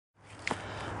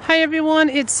Hi everyone,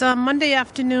 it's Monday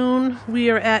afternoon. We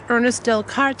are at Ernest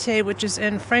DelCarte, which is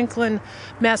in Franklin,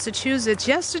 Massachusetts.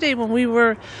 Yesterday when we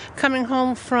were coming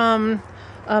home from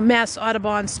Mass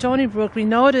Audubon Stony Brook, we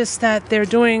noticed that they're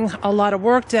doing a lot of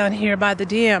work down here by the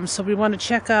dam. So we want to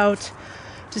check out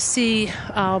to see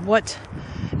what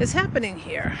is happening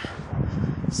here.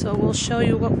 So we'll show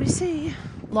you what we see.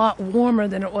 A lot warmer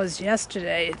than it was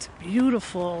yesterday. It's a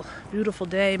beautiful, beautiful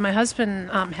day. My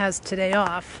husband has today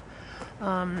off.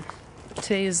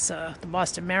 Today is the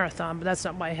Boston Marathon, but that's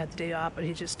not why I had the day off, but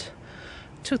he just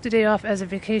took the day off as a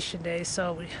vacation day,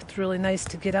 so it's really nice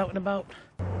to get out and about.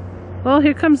 Well,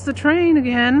 here comes the train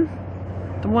again,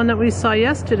 the one that we saw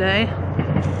yesterday.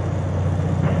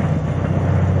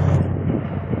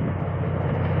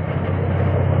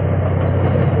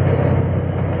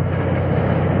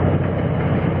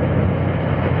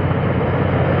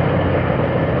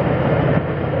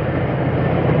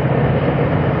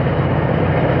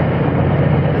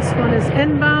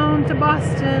 Inbound to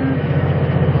Boston.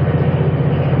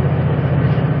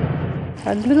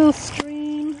 A little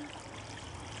stream.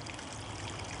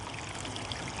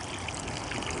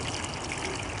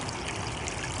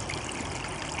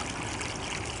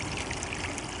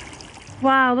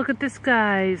 Wow, look at this,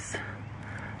 guys.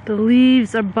 The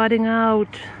leaves are budding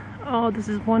out. Oh, this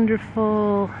is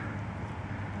wonderful.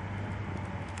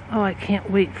 Oh, I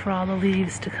can't wait for all the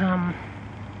leaves to come.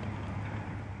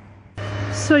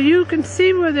 So you can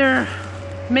see where they're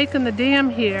making the dam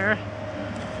here.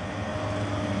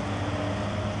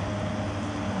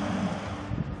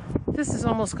 This is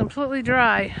almost completely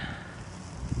dry.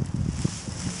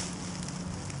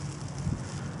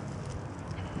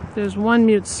 There's one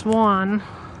mute swan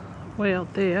way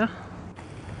out there.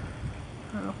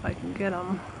 I don't know if I can get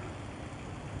him.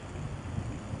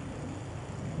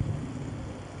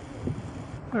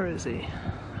 Where is he?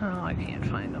 Oh, I can't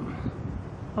find him.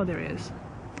 Oh, there he is.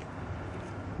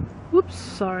 Whoops,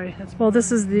 sorry. Well,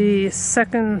 this is the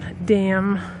second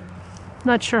dam.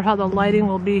 Not sure how the lighting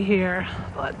will be here,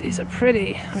 but these are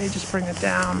pretty. Let me just bring it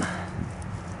down.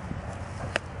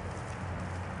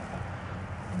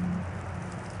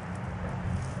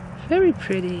 Very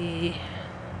pretty.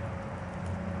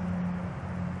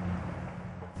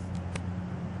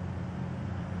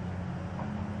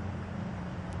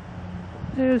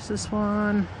 There's the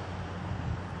swan.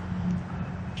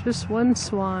 Just one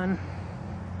swan.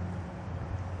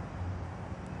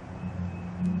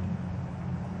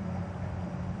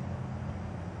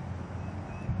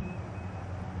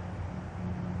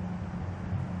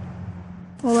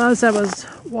 Well, as I was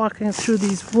walking through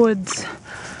these woods,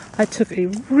 I took a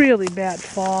really bad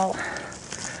fall.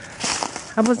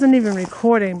 I wasn't even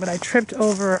recording, but I tripped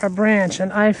over a branch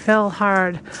and I fell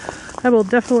hard. I will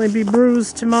definitely be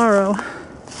bruised tomorrow.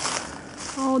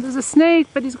 Oh, there's a snake,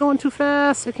 but he's going too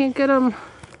fast. I can't get him.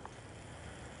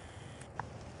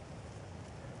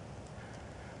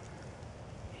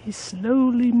 He's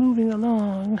slowly moving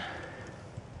along.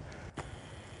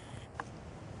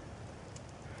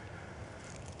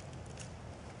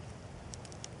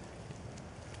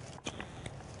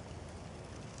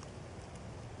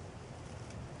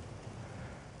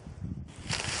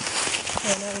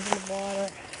 Oh, now he's in the water.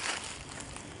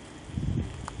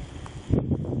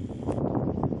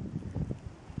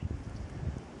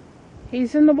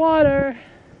 He's in the water.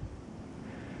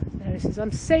 Now he says,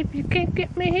 I'm safe, you can't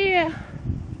get me here.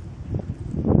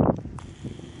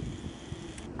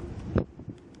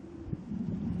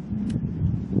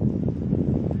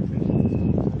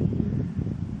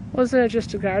 Wasn't it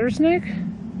just a garter snake?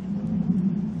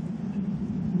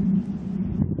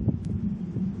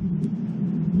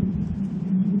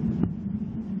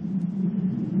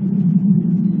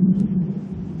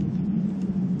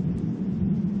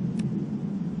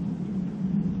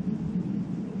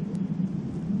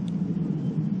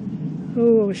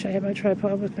 Oh, I wish I had my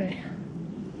tripod with me.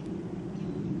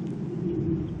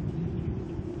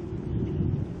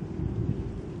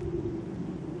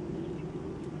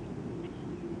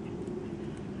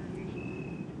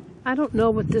 I don't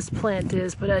know what this plant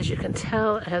is, but as you can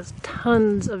tell, it has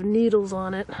tons of needles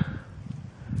on it.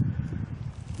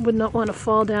 Would not want to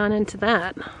fall down into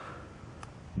that.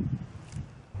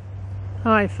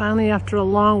 Alright, finally after a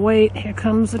long wait, here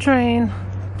comes the train.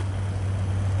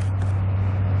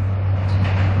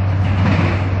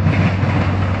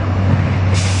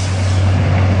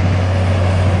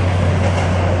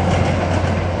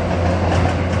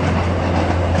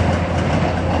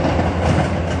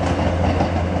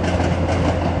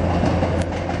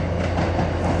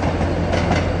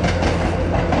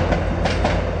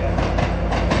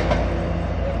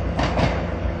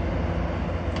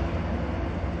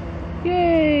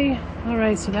 Yay!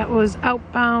 Alright, so that was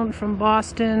outbound from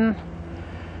Boston,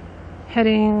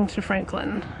 heading to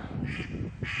Franklin.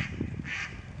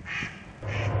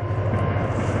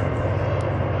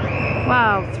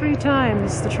 Wow, 3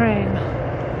 times the train.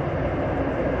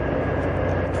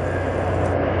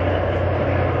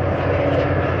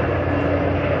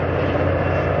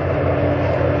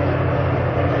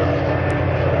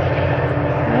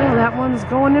 Well, that one's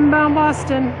going inbound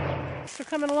Boston. Thanks for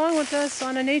coming along with us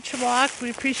on a nature walk.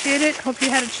 We appreciate it. Hope you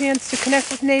had a chance to connect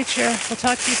with nature. We'll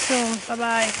talk to you soon.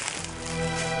 Bye-bye.